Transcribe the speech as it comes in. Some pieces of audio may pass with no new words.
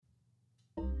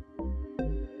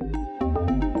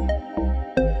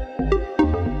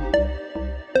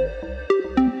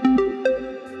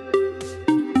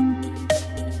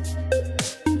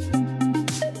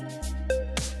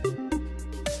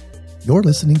You're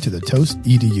listening to The Toast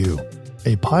EDU,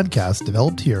 a podcast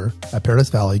developed here at Paradise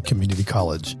Valley Community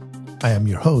College. I am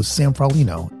your host, Sam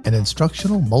Fraulino, an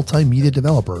instructional multimedia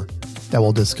developer that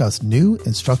will discuss new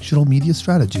instructional media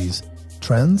strategies,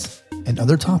 trends, and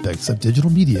other topics of digital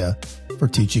media for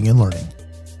teaching and learning.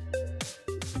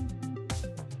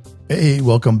 Hey,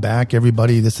 welcome back,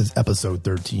 everybody. This is episode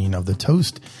 13 of the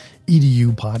Toast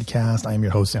EDU podcast. I am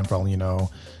your host, Sam Fraulino,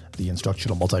 the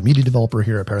instructional multimedia developer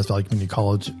here at Paradise Valley Community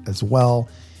College as well.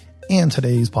 And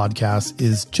today's podcast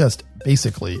is just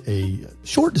basically a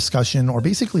short discussion or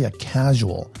basically a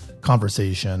casual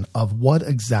conversation of what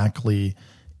exactly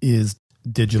is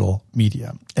digital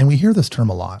media. And we hear this term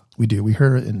a lot. We do. We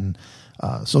hear it in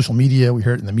social media. We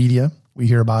hear it in the media. We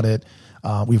hear about it.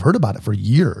 We've heard about it for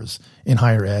years in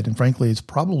higher ed. And frankly, it's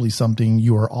probably something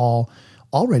you are all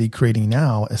already creating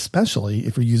now, especially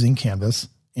if you're using Canvas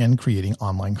and creating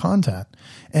online content.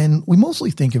 And we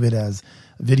mostly think of it as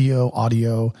video,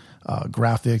 audio,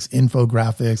 graphics,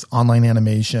 infographics, online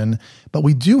animation. But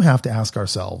we do have to ask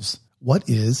ourselves, what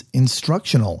is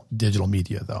instructional digital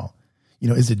media though? You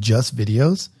know, is it just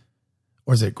videos?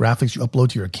 Or is it graphics you upload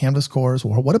to your Canvas course?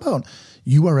 Or what about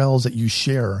URLs that you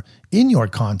share in your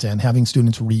content, having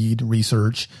students read,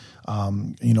 research,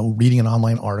 reading an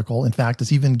online article? In fact,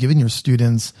 it's even giving your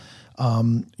students, a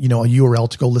URL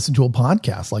to go listen to a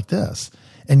podcast like this.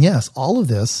 And yes, all of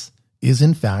this is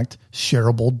in fact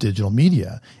shareable digital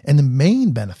media. And the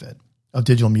main benefit of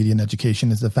digital media in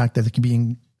education is the fact that it can be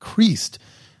increased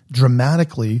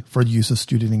dramatically for the use of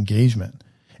student engagement.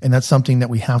 And that's something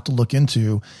that we have to look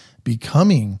into,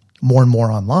 becoming more and more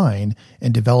online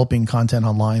and developing content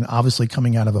online. Obviously,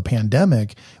 coming out of a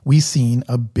pandemic, we've seen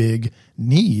a big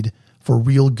need for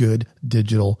real good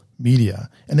digital media.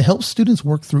 And it helps students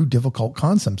work through difficult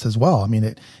concepts as well. I mean,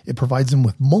 it provides them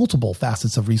with multiple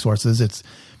facets of resources.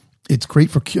 It's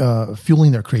great for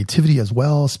fueling their creativity as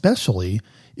well, especially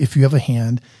if you have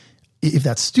if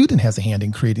that student has a hand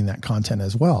in creating that content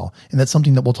as well. And that's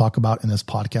something that we'll talk about in this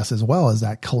podcast as well, is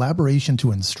that collaboration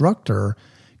to instructor,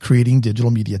 creating digital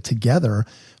media together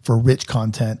for rich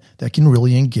content that can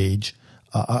really engage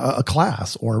a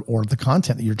class or the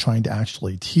content that you're trying to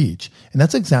actually teach. And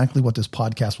that's exactly what this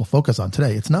podcast will focus on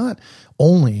today. It's not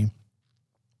only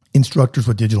instructors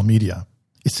with digital media.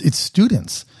 It's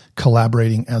students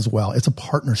collaborating as well. It's a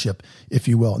partnership, if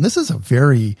you will. And this is a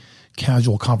very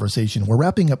casual conversation. We're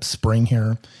wrapping up spring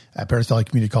here at Paradise Valley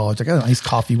Community College. I got a nice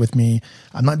coffee with me.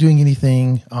 I'm not doing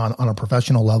anything on a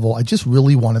professional level. I just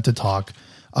really wanted to talk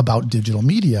about digital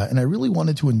media. And I really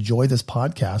wanted to enjoy this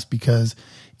podcast because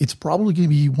it's probably going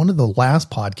to be one of the last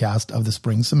podcasts of the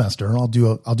spring semester. And I'll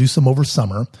do some over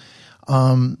summer.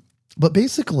 But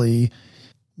basically,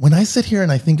 when I sit here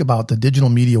and I think about the digital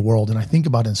media world and I think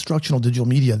about instructional digital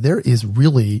media, there is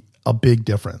really a big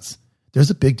difference.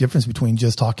 There's a big difference between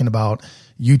just talking about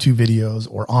YouTube videos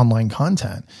or online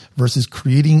content versus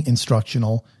creating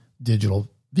instructional digital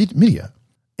media.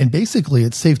 And basically,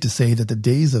 it's safe to say that the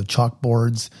days of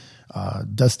chalkboards,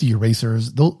 dusty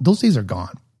erasers, those days are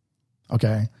gone.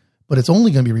 Okay. But it's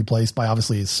only going to be replaced by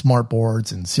obviously smart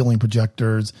boards and ceiling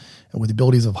projectors. And with the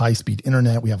abilities of high-speed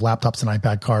internet, we have laptops and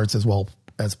iPad cards as well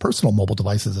as personal mobile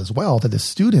devices as well that the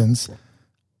students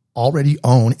already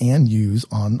own and use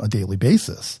on a daily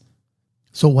basis.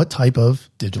 So what type of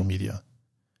digital media?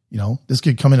 This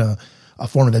could come in a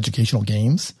form of educational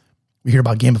games. We hear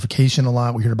about gamification a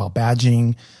lot. We hear about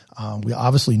badging. We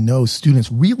obviously know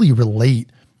students really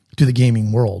relate to the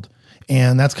gaming world.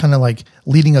 And that's kind of like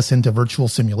leading us into virtual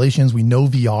simulations. We know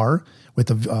VR with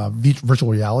the virtual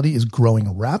reality is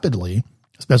growing rapidly,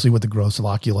 especially with the growth of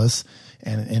Oculus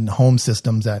and home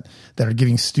systems that are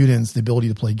giving students the ability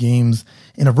to play games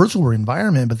in a virtual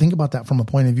environment. But think about that from a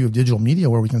point of view of digital media,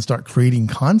 where we can start creating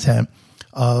content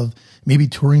of maybe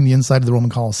touring the inside of the Roman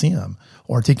Colosseum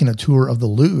or taking a tour of the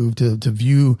Louvre to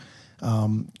view,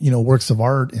 works of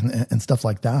art and stuff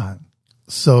like that.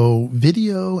 So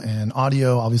video and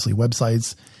audio, obviously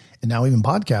websites, and now even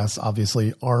podcasts,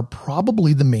 obviously, are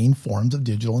probably the main forms of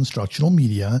digital instructional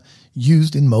media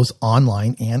used in most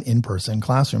online and in-person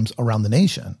classrooms around the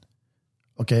nation.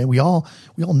 Okay, we all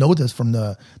know this from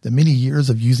the many years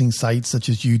of using sites such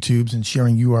as YouTube's and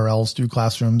sharing URLs through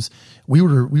classrooms. We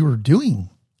were doing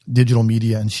digital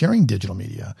media and sharing digital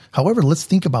media. However, let's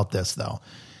think about this though.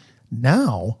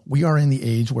 Now we are in the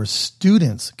age where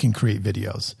students can create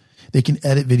videos. They can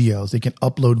edit videos. They can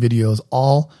upload videos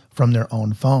all from their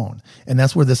own phone. And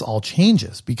that's where this all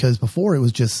changes, because before it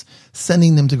was just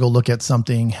sending them to go look at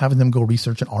something, having them go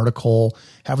research an article,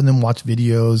 having them watch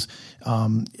videos.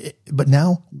 But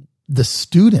now the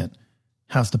student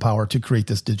has the power to create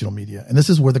this digital media. And this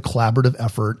is where the collaborative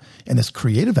effort and this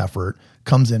creative effort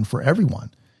comes in for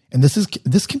everyone. And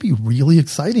this can be really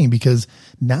exciting because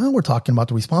now we're talking about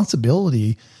the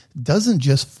responsibility doesn't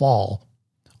just fall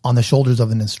on the shoulders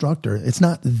of an instructor. It's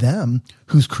not them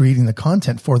who's creating the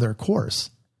content for their course.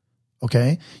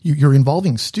 Okay. You're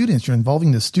involving students, you're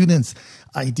involving the students'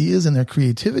 ideas and their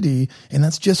creativity. And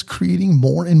that's just creating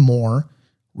more and more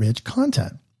rich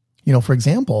content. For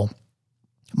example,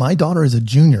 my daughter is a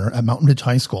junior at Mountain Ridge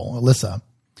High School, Alyssa.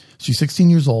 She's 16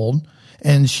 years old,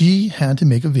 and she had to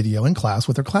make a video in class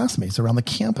with her classmates around the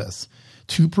campus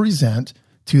to present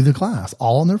to the class,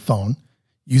 all on their phone,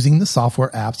 using the software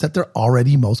apps that they're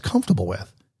already most comfortable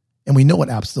with. And we know what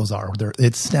apps those are.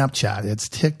 It's Snapchat, it's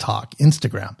TikTok,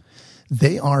 Instagram.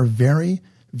 They are very,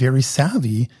 very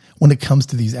savvy when it comes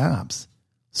to these apps.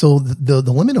 So the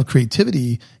limit of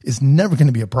creativity is never going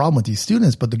to be a problem with these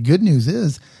students. But the good news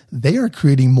is they are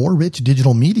creating more rich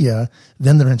digital media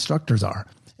than their instructors are.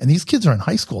 And these kids are in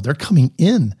high school. They're coming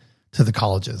in to the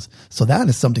colleges. So that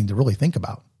is something to really think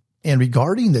about. And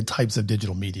regarding the types of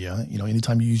digital media,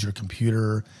 anytime you use your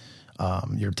computer,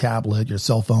 your tablet, your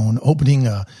cell phone, opening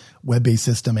a web-based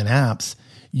system and apps,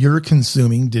 you're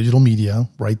consuming digital media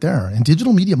right there. And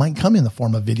digital media might come in the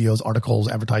form of videos, articles,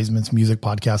 advertisements, music,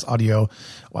 podcasts, audio.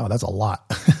 Wow, that's a lot.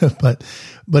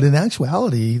 but in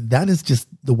actuality, that is just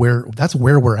that's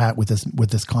where we're at with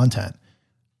this content.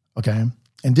 Okay.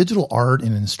 And digital art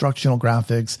and instructional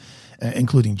graphics,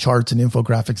 including charts and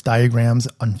infographics, diagrams,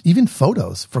 and even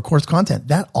photos for course content,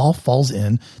 that all falls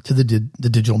into the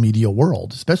digital media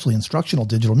world, especially instructional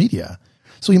digital media.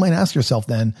 So you might ask yourself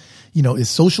then,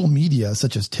 is social media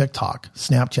such as TikTok,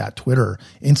 Snapchat, Twitter,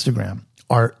 Instagram,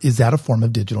 is that a form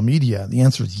of digital media? The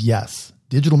answer is yes.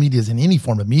 Digital media is in any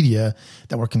form of media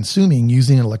that we're consuming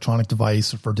using an electronic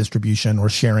device for distribution or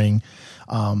sharing.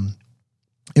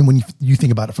 And when you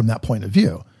think about it from that point of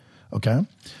view, okay? So I'm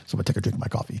gonna take a drink of my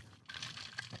coffee.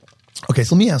 Okay,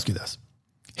 so let me ask you this.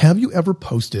 Have you ever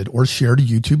posted or shared a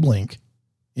YouTube link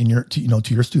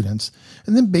to your students?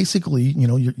 And then basically,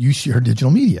 you share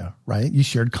digital media, right? You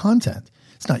shared content.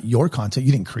 It's not your content.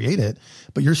 You didn't create it,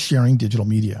 but you're sharing digital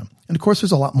media. And of course,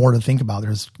 there's a lot more to think about.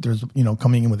 There's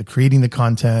coming in with creating the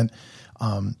content.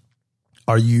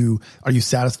 Are you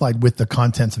satisfied with the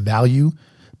content's value?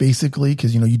 Basically,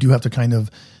 because, you do have to kind of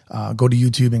go to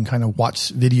YouTube and kind of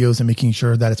watch videos and making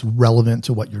sure that it's relevant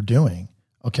to what you're doing.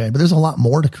 Okay. But there's a lot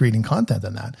more to creating content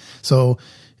than that. So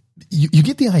you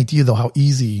get the idea, though, how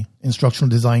easy instructional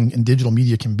design and digital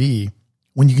media can be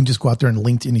when you can just go out there and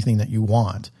link to anything that you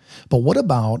want. But what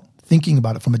about thinking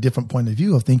about it from a different point of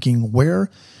view of thinking,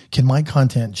 where can my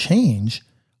content change,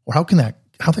 or how can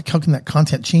that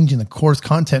content change in the course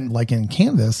content, like in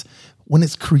Canvas, when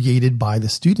it's created by the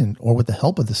student or with the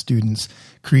help of the students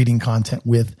creating content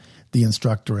with the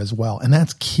instructor as well? And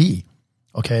that's key.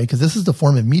 Okay. Because this is the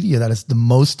form of media that is the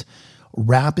most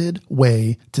rapid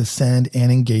way to send and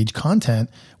engage content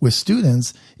with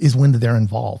students is when they're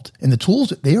involved. And the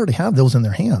tools, they already have those in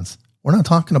their hands. We're not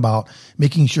talking about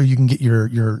making sure you can get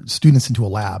your students into a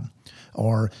lab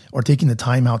or taking the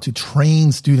time out to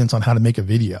train students on how to make a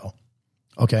video.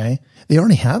 Okay. They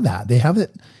already have that. They have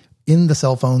it in the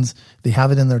cell phones. They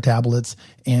have it in their tablets,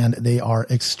 and they are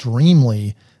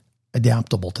extremely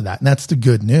adaptable to that. And that's the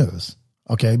good news.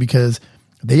 Okay. Because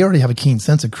they already have a keen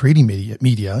sense of creating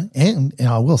media and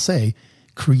I will say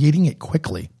creating it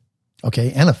quickly,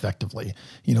 okay, and effectively.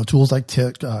 Tools like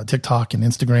TikTok and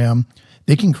Instagram,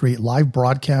 they can create live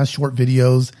broadcasts, short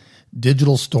videos,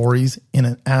 digital stories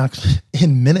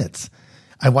in minutes.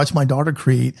 I watched my daughter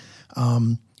create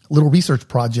little research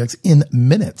projects in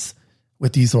minutes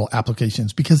with these little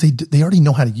applications because they already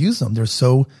know how to use them. They're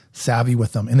so savvy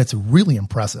with them, and it's really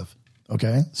impressive.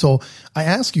 Okay. So I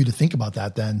ask you to think about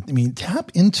that then.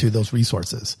 Tap into those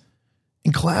resources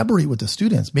and collaborate with the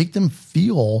students, make them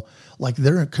feel like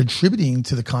they're contributing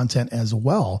to the content as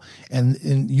well.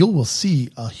 And you will see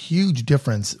a huge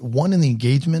difference, one in the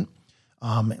engagement,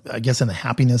 I guess in the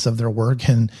happiness of their work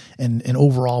and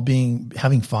overall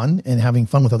having fun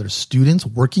with other students,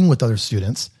 working with other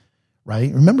students,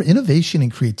 right? Remember, innovation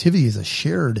and creativity is a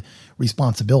shared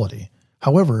responsibility.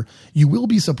 However, you will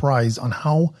be surprised on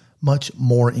how much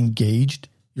more engaged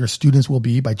your students will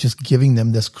be by just giving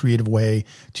them this creative way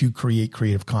to create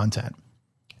creative content.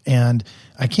 And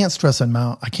I can't stress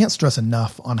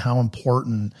enough on how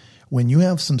important when you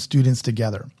have some students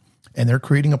together and they're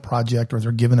creating a project or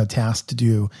they're given a task to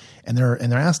do, and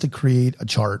they're asked to create a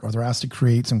chart or they're asked to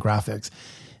create some graphics.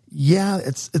 Yeah,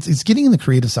 it's getting in the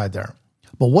creative side there.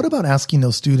 But what about asking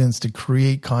those students to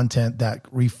create content that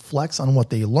reflects on what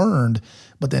they learned,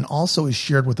 but then also is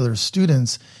shared with other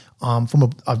students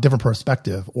from a different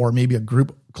perspective, or maybe a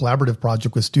group collaborative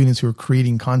project with students who are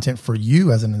creating content for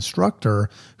you as an instructor,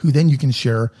 who then you can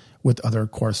share with other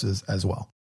courses as well.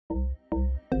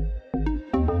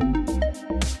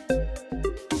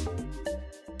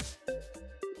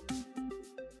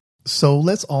 So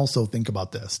let's also think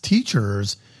about this.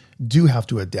 Teachers do have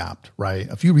to adapt, right?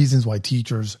 A few reasons why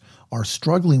teachers are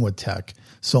struggling with tech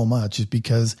so much is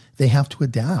because they have to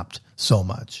adapt so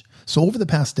much. So over the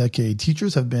past decade,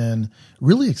 teachers have been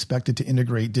really expected to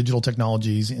integrate digital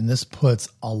technologies, and this puts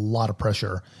a lot of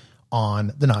pressure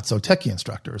on the not so techie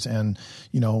instructors. And,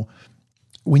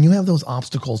 when you have those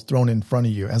obstacles thrown in front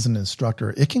of you as an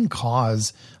instructor, it can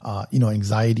cause,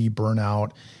 anxiety,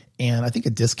 burnout, and I think a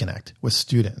disconnect with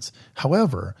students.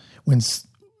 However,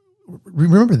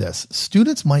 remember this,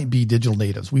 students might be digital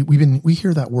natives. We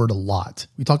hear that word a lot.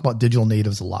 We talk about digital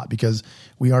natives a lot because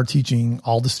we are teaching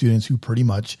all the students who pretty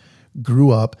much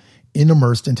grew up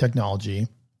immersed in technology,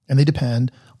 and they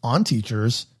depend on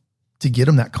teachers to get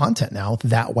them that content now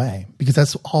that way, because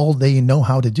that's all they know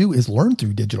how to do is learn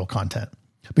through digital content.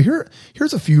 But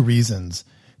here's a few reasons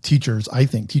I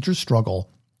think teachers struggle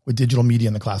with digital media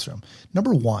in the classroom.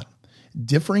 Number one,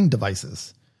 differing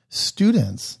devices.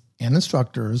 Students and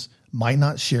instructors might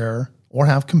not share or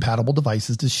have compatible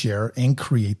devices to share and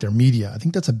create their media. I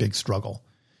think that's a big struggle.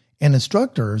 And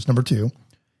instructors, number two,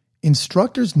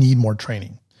 instructors need more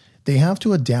training. They have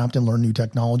to adapt and learn new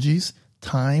technologies.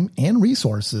 Time and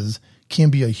resources can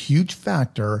be a huge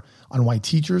factor on why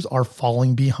teachers are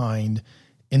falling behind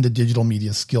in the digital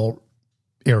media skill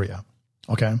area.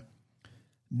 Okay.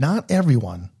 Not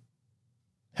everyone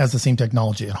has the same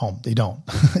technology at home. They don't.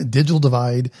 Digital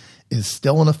divide is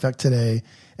still in effect today,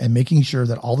 and making sure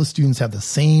that all the students have the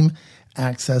same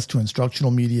access to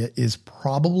instructional media is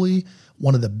probably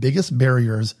one of the biggest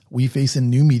barriers we face in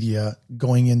new media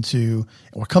going into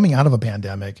or coming out of a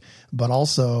pandemic, but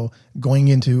also going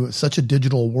into such a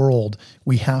digital world.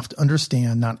 We have to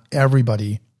understand not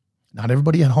everybody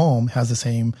at home has the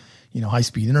same,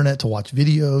 high-speed internet to watch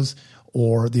videos,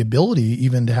 or the ability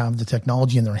even to have the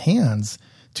technology in their hands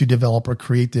to develop or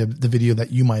create the video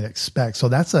that you might expect. So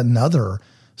that's another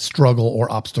struggle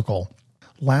or obstacle.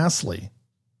 Lastly,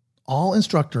 all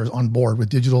instructors on board with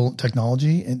digital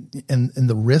technology and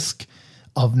the risk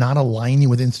of not aligning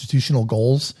with institutional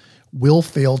goals will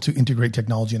fail to integrate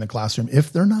technology in the classroom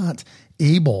if they're not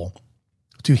able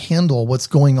to handle what's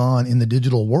going on in the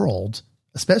digital world.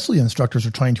 Especially instructors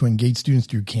are trying to engage students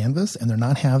through Canvas, and they're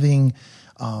not having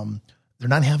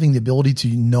the ability to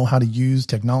know how to use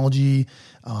technology.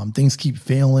 Things keep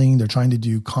failing. They're trying to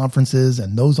do conferences,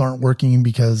 and those aren't working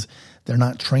because they're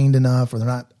not trained enough, or they're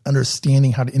not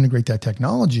understanding how to integrate that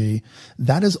technology.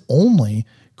 That is only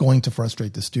going to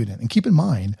frustrate the student. And keep in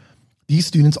mind, these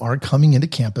students are coming into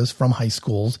campus from high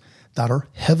schools that are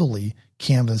heavily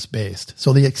Canvas based.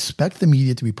 So they expect the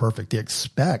media to be perfect. They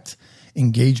expect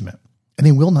engagement. And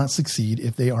they will not succeed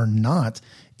if they are not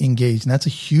engaged. And that's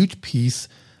a huge piece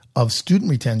of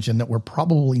student retention that we're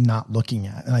probably not looking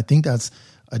at. And I think that's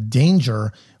a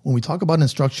danger when we talk about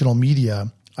instructional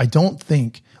media.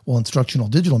 Instructional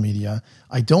digital media,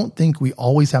 I don't think we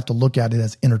always have to look at it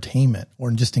as entertainment or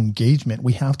just engagement.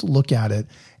 We have to look at it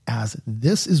as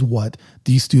this is what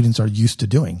these students are used to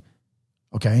doing.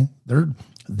 Okay. They're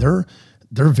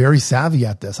very savvy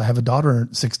at this. I have a daughter,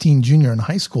 16, junior in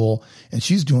high school, and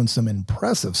she's doing some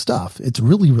impressive stuff. It's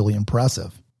really, really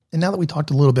impressive. And now that we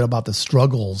talked a little bit about the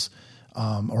struggles,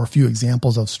 or a few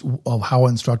examples of how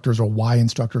instructors or why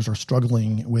instructors are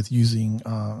struggling with using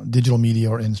digital media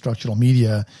or instructional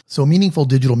media. So meaningful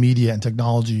digital media and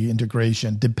technology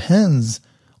integration depends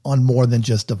on more than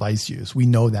just device use. We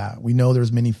know that. We know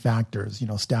there's many factors,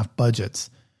 staff budgets,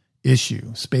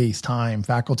 issue, space, time,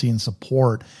 faculty, and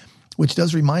support, which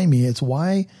does remind me it's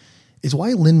why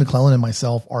Lynn McClellan and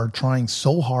myself are trying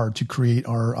so hard to create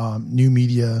our new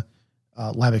media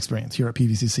lab experience here at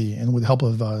PVCC. And with the help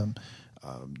of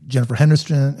Jennifer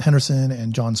Henderson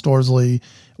and John Storsley,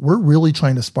 we're really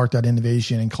trying to spark that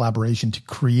innovation and collaboration to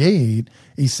create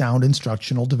a sound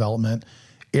instructional development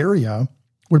area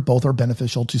where both are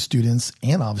beneficial to students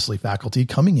and obviously faculty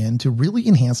coming in to really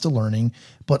enhance the learning,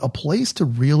 but a place to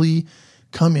really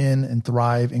come in and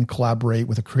thrive and collaborate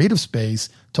with a creative space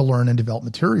to learn and develop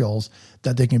materials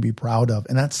that they can be proud of.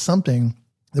 And that's something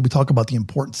that we talk about, the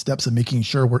important steps of making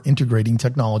sure we're integrating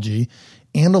technology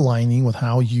and aligning with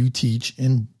how you teach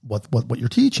in what you're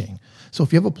teaching. So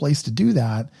if you have a place to do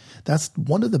that, that's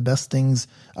one of the best things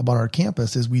about our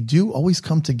campus is we do always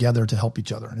come together to help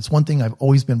each other. And it's one thing I've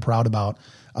always been proud about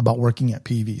working at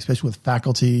PV, especially with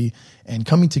faculty and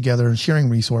coming together and sharing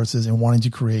resources and wanting to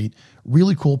create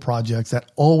really cool projects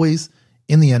that always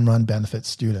in the end run benefit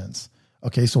students.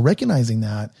 Okay, so recognizing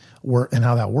that and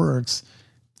how that works,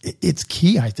 it's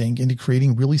key, I think, into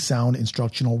creating really sound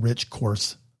instructional rich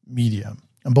course media,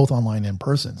 and both online and in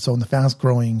person. So in the fast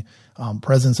growing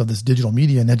presence of this digital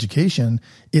media in education,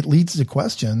 it leads to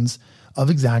questions of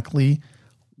exactly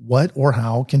what or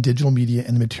how can digital media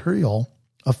and the material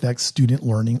affect student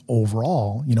learning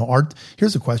overall.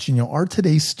 Here's a question, are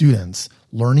today's students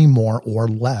learning more or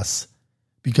less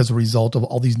because of a result of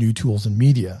all these new tools and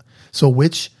media? So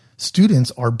which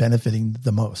students are benefiting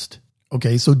the most?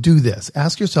 Okay, so do this.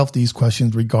 Ask yourself these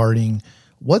questions regarding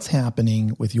what's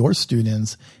happening with your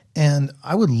students. And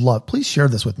I would love, please share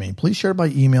this with me. Please share it by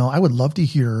email. I would love to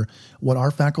hear what our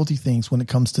faculty thinks when it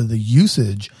comes to the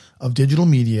usage of digital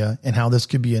media and how this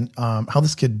could be how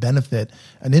this could benefit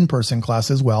an in-person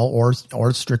class as well,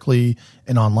 or strictly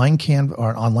an online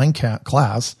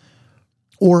class,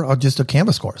 or just a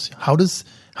Canvas course. How does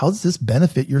this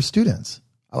benefit your students?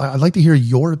 I'd like to hear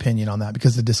your opinion on that,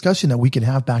 because the discussion that we could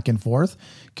have back and forth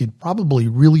could probably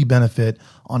really benefit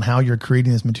on how you're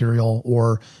creating this material,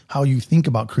 or how you think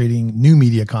about creating new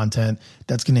media content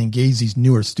that's going to engage these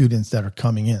newer students that are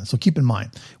coming in. So keep in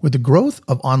mind, with the growth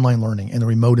of online learning and the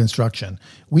remote instruction,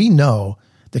 we know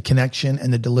the connection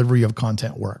and the delivery of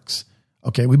content works.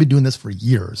 Okay, we've been doing this for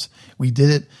years. We did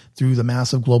it through the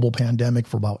massive global pandemic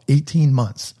for about 18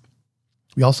 months.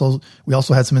 We also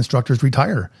had some instructors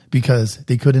retire because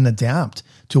they couldn't adapt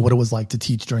to what it was like to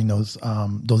teach during those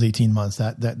 18 months.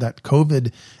 That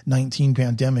COVID-19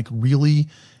 pandemic really,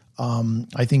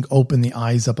 I think, opened the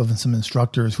eyes up of some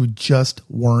instructors who just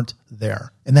weren't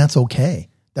there. And that's okay.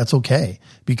 That's okay,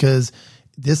 because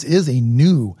this is a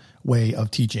new way of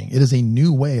teaching. It is a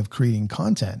new way of creating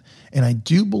content. And I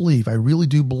really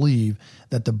do believe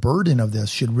that the burden of this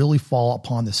should really fall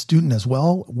upon the student as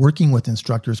well, working with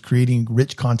instructors, creating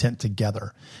rich content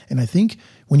together. And I think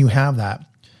when you have that,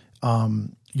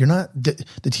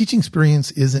 the teaching experience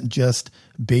isn't just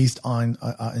based on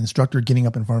an instructor getting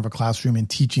up in front of a classroom and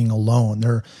teaching alone.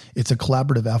 It's a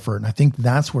collaborative effort. And I think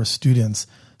that's where students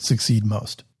succeed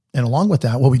most. And along with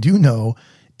that, what we do know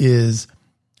is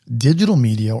digital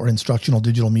media, or instructional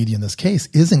digital media in this case,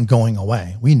 isn't going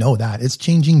away. We know that. It's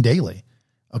changing daily.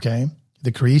 Okay.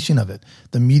 The creation of it,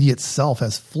 the media itself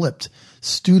has flipped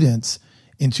students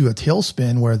into a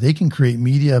tailspin where they can create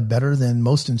media better than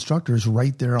most instructors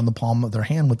right there on the palm of their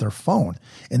hand with their phone.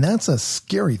 And that's a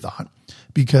scary thought,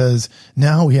 because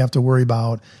now we have to worry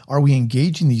about, are we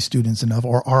engaging these students enough,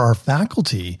 or are our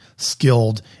faculty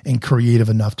skilled and creative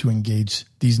enough to engage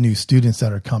these new students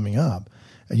that are coming up,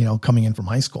 coming in from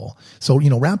high school? So,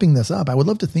 wrapping this up, I would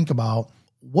love to think about,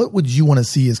 what would you want to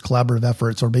see as collaborative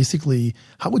efforts, or basically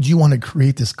how would you want to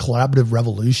create this collaborative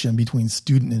revolution between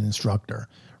student and instructor,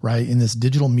 right? In this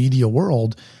digital media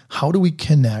world, how do we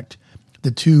connect the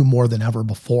two more than ever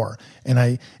before?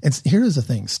 And here's the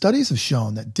thing. Studies have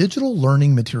shown that digital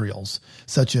learning materials,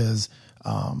 such as,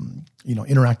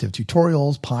 interactive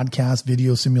tutorials, podcasts,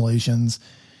 video simulations,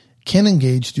 can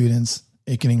engage students.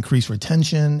 It can increase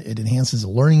retention. It enhances the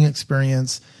learning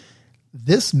experience.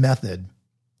 This method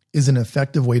is an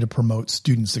effective way to promote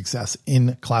student success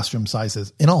in classroom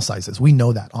sizes, in all sizes. We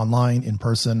know that, online, in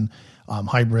person,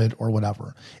 hybrid, or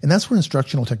whatever. And that's where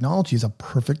instructional technology is a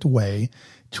perfect way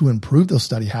to improve those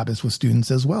study habits with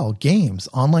students as well. Games,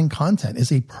 online content is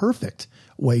a perfect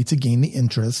way to gain the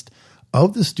interest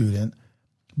of the student,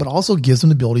 but also gives them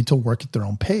the ability to work at their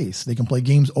own pace. They can play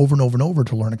games over and over and over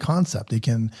to learn a concept. They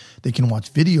can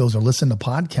watch videos or listen to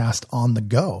podcasts on the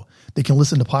go. They can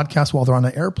listen to podcasts while they're on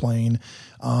an airplane,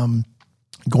 going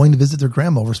to visit their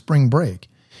grandma over spring break.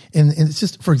 And it's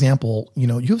just, for example, you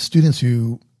have students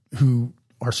who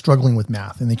are struggling with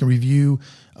math, and they can review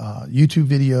YouTube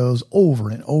videos over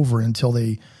and over until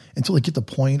they get the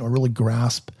point, or really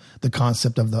grasp the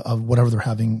concept of whatever they're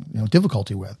having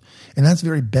difficulty with. And that's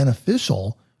very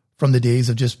beneficial from the days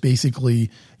of just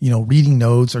basically reading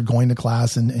notes or going to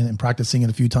class and practicing it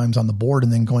a few times on the board,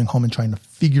 and then going home and trying to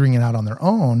figuring it out on their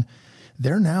own. They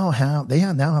now have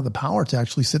the power to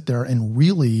actually sit there and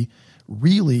really,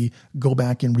 really go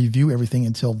back and review everything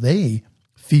until they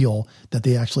feel that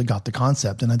they actually got the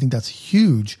concept. And I think that's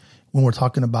huge when we're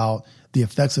talking about the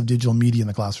effects of digital media in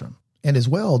the classroom. And as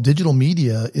well, digital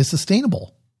media is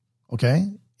sustainable, okay,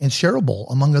 and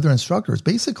shareable among other instructors.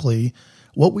 Basically,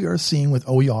 what we are seeing with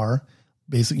OER,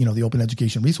 basically, the open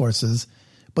education resources,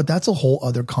 but that's a whole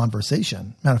other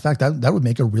conversation. Matter of fact, that would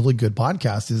make a really good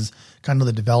podcast, is kind of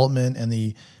the development and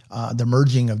the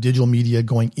merging of digital media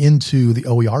going into the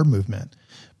OER movement.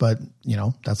 But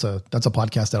that's a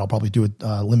podcast that I'll probably do with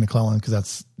Lynn McClellan,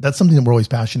 because that's something that we're always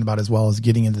passionate about, as well as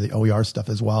getting into the OER stuff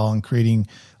as well and creating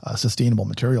sustainable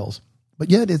materials. But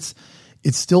yet it's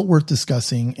it's still worth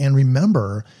discussing. And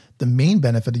remember, the main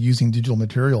benefit of using digital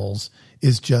materials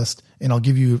is just, and I'll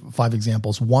give you 5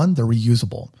 examples. 1, they're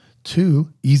reusable.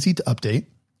 2, easy to update.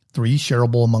 3,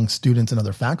 shareable among students and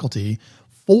other faculty.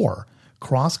 4,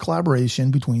 cross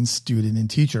collaboration between student and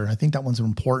teacher. And I think that one's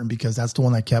important because that's the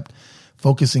one I kept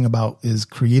focusing about, is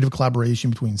creative collaboration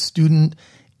between student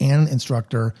and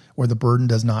instructor, where the burden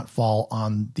does not fall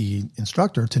on the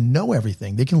instructor to know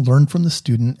everything. They can learn from the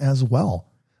student as well.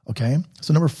 Okay.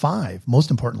 So number 5, most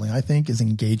importantly, I think, is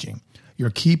engaging. You're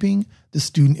keeping the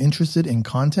student interested in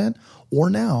content, or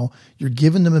now you're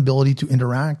giving them ability to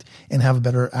interact and have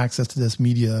better access to this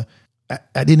media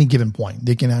at any given point.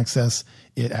 They can access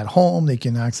it at home. They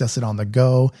can access it on the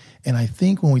go. And I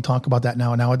think when we talk about that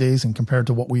nowadays, and compared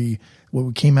to what we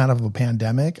came out of a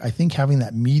pandemic, I think having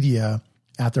that media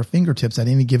at their fingertips at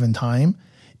any given time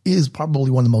is probably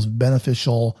one of the most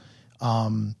beneficial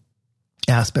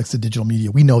aspects of digital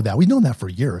media. We know that. We've known that for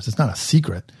years. It's not a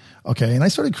secret. Okay. And I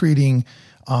started creating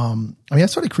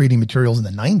materials in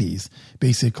the 90s,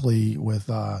 basically with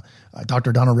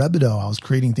Dr. Donna Rebido. I was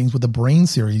creating things with the Brain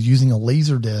series using a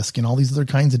laser disc and all these other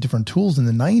kinds of different tools in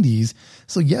the 90s.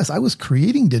 So yes, I was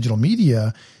creating digital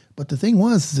media, but the thing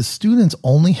was, the students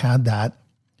only had that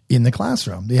in the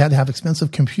classroom. They had to have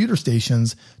expensive computer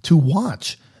stations to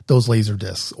watch those laser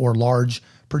discs, or large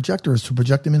projectors to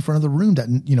project them in front of the room that,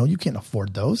 you can't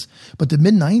afford those. But the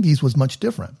mid 90s was much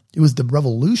different. It was the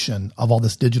revolution of all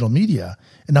this digital media.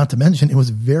 And not to mention, it was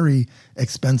very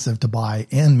expensive to buy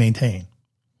and maintain.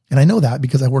 And I know that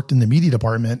because I worked in the media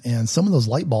department, and some of those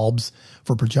light bulbs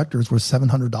for projectors were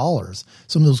 $700.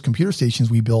 Some of those computer stations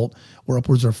we built were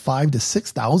upwards of $5,000 to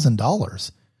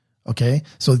 $6,000. Okay.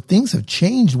 So things have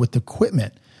changed with the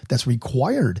equipment that's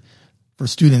required for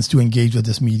students to engage with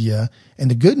this media. And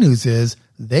the good news is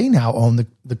they now own the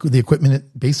equipment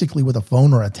basically with a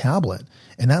phone or a tablet.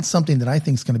 And that's something that I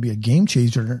think is going to be a game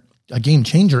changer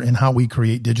in how we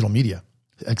create digital media,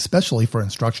 especially for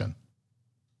instruction.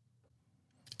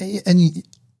 And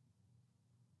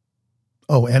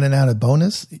an added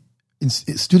bonus,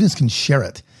 students can share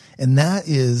it. And that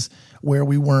is where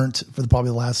we weren't for probably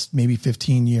the last maybe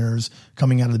 15 years,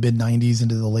 coming out of the mid 90s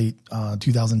into the late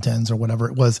 2010s or whatever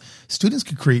it was. Students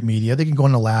could create media. They can go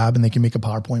in a lab and they can make a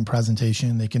PowerPoint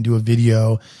presentation. They can do a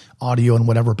video, audio, and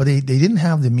whatever, but they didn't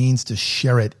have the means to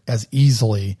share it as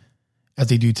easily as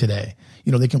they do today.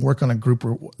 They can work on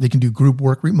they can do group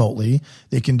work remotely.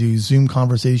 They can do Zoom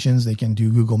conversations. They can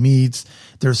do Google Meets.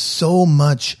 There's so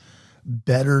much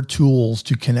better tools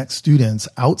to connect students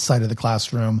outside of the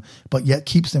classroom, but yet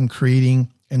keeps them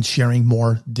creating and sharing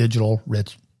more digital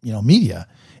rich, media.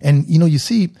 And, you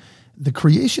see the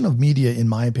creation of media, in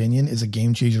my opinion, is a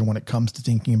game changer when it comes to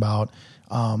thinking about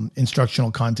instructional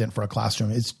content for a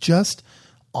classroom. It's just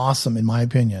awesome, in my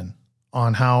opinion,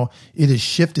 on how it is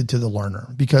shifted to the learner,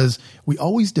 because we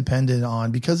always depended on,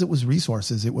 because it was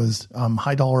resources, it was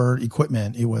high dollar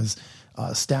equipment, it was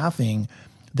staffing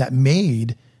that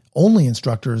made only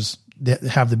instructors that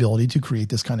have the ability to create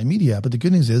this kind of media. But the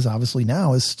good news is, obviously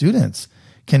now, is students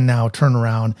can now turn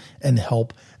around and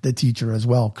help the teacher as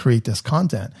well create this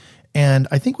content. And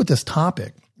I think with this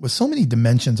topic, with so many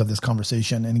dimensions of this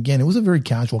conversation, and again, it was a very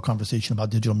casual conversation about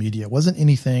digital media. It wasn't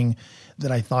anything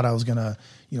that I thought I was going to,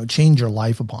 change your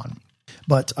life upon.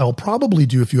 But I'll probably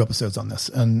do a few episodes on this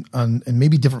and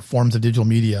maybe different forms of digital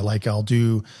media. Like I'll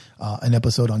do an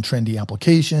episode on trendy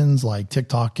applications like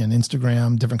TikTok and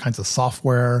Instagram, different kinds of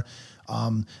software,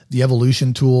 the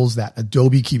evolution tools that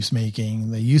Adobe keeps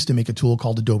making. They used to make a tool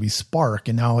called Adobe Spark,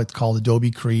 and now it's called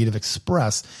Adobe Creative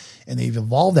Express. And they've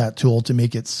evolved that tool to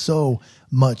make it so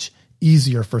much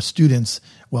easier for students,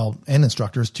 and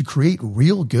instructors to create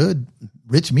real good,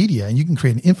 rich media. And you can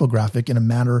create an infographic in a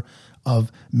matter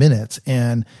of minutes.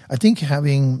 And I think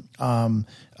having a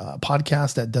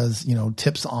podcast that does,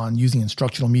 tips on using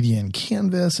instructional media in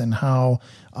Canvas, and how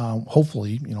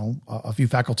hopefully, a few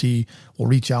faculty will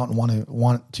reach out and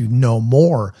want to know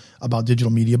more about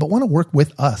digital media, but want to work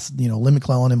with us, Lynn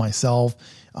McClellan and myself,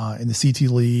 in the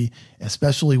CT Lee,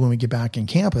 especially when we get back in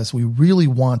campus. We really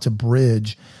want to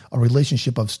bridge a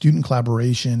relationship of student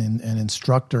collaboration and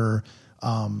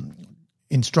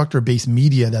instructor-based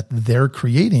media that they're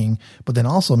creating, but then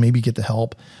also maybe get the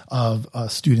help of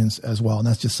students as well. And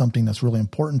that's just something that's really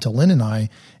important to Lynn and I.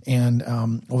 And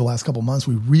over the last couple of months,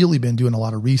 we've really been doing a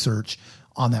lot of research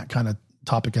on that kind of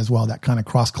topic as well, that kind of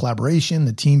cross collaboration,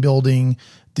 the team building,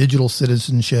 digital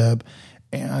citizenship.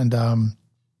 And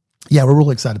we're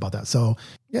really excited about that. So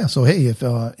hey, if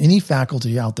any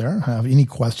faculty out there have any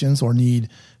questions or need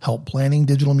help planning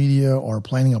digital media or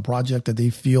planning a project that they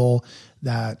feel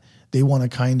that they want to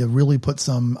kind of really put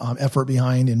some effort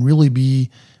behind and really be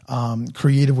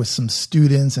creative with some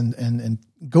students and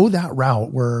go that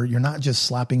route where you're not just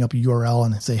slapping up a URL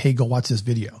and say, hey, go watch this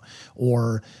video,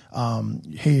 or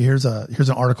hey, here's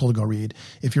an article to go read.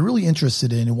 If you're really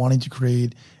interested in and wanting to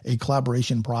create a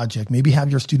collaboration project, maybe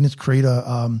have your students create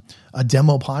a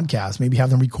demo podcast, maybe have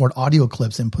them record audio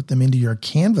clips and put them into your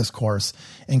Canvas course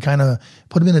and kind of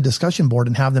put them in a discussion board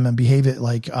and have them and behave it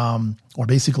like, or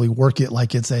basically work it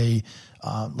like it's a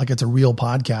real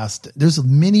podcast. There's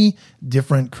many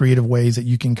different creative ways that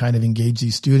you can kind of engage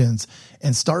these students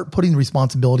and start putting the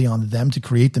responsibility on them to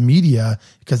create the media,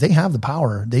 because they have the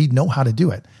power. They know how to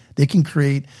do it. They can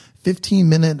create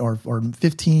 15-minute or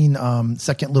 15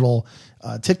 second little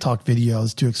TikTok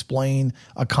videos to explain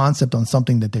a concept on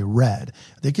something that they read.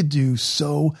 They could do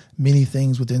so many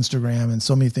things with Instagram and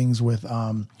so many things with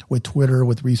Twitter,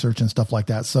 with research and stuff like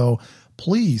that. So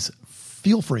please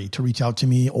feel free to reach out to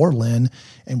me or Lynn,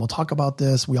 and we'll talk about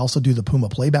this. We also do the Puma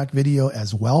Playback video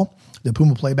as well. The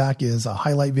Puma Playback is a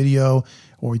highlight video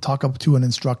where we talk up to an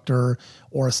instructor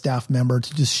or a staff member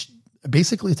to just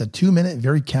basically, it's a 2-minute,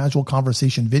 very casual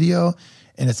conversation video.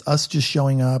 And it's us just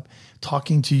showing up,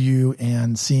 talking to you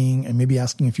and seeing and maybe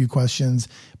asking a few questions,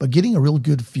 but getting a real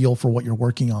good feel for what you're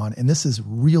working on. And this is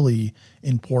really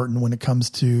important when it comes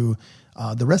to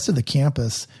the rest of the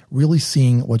campus really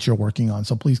seeing what you're working on.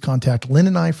 So please contact Lynn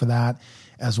and I for that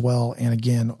as well. And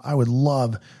again, I would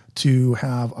love to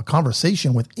have a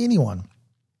conversation with anyone,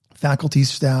 faculty,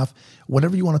 staff,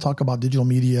 whatever you want to talk about digital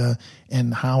media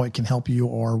and how it can help you,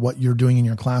 or what you're doing in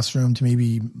your classroom to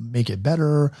maybe make it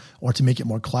better or to make it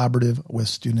more collaborative with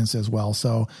students as well.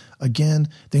 So again,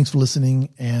 thanks for listening,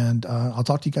 and I'll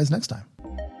talk to you guys next time.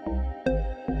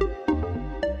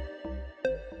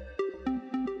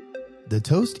 The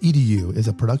Toast EDU is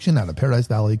a production out of Paradise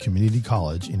Valley Community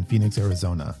College in Phoenix,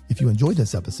 Arizona. If you enjoyed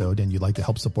this episode and you'd like to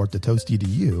help support the Toast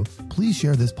EDU, please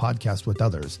share this podcast with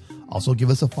others. Also give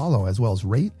us a follow, as well as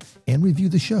rate and review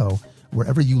the show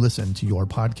wherever you listen to your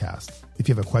podcast. If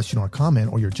you have a question or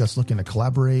comment, or you're just looking to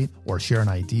collaborate or share an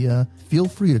idea, feel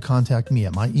free to contact me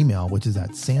at my email, which is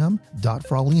at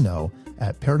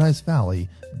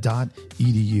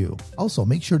sam.fraulino@paradisevalley.edu. Also,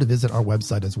 make sure to visit our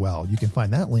website as well. You can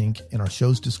find that link in our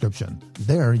show's description.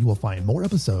 There you will find more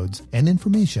episodes and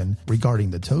information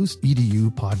regarding the Toast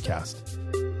EDU podcast.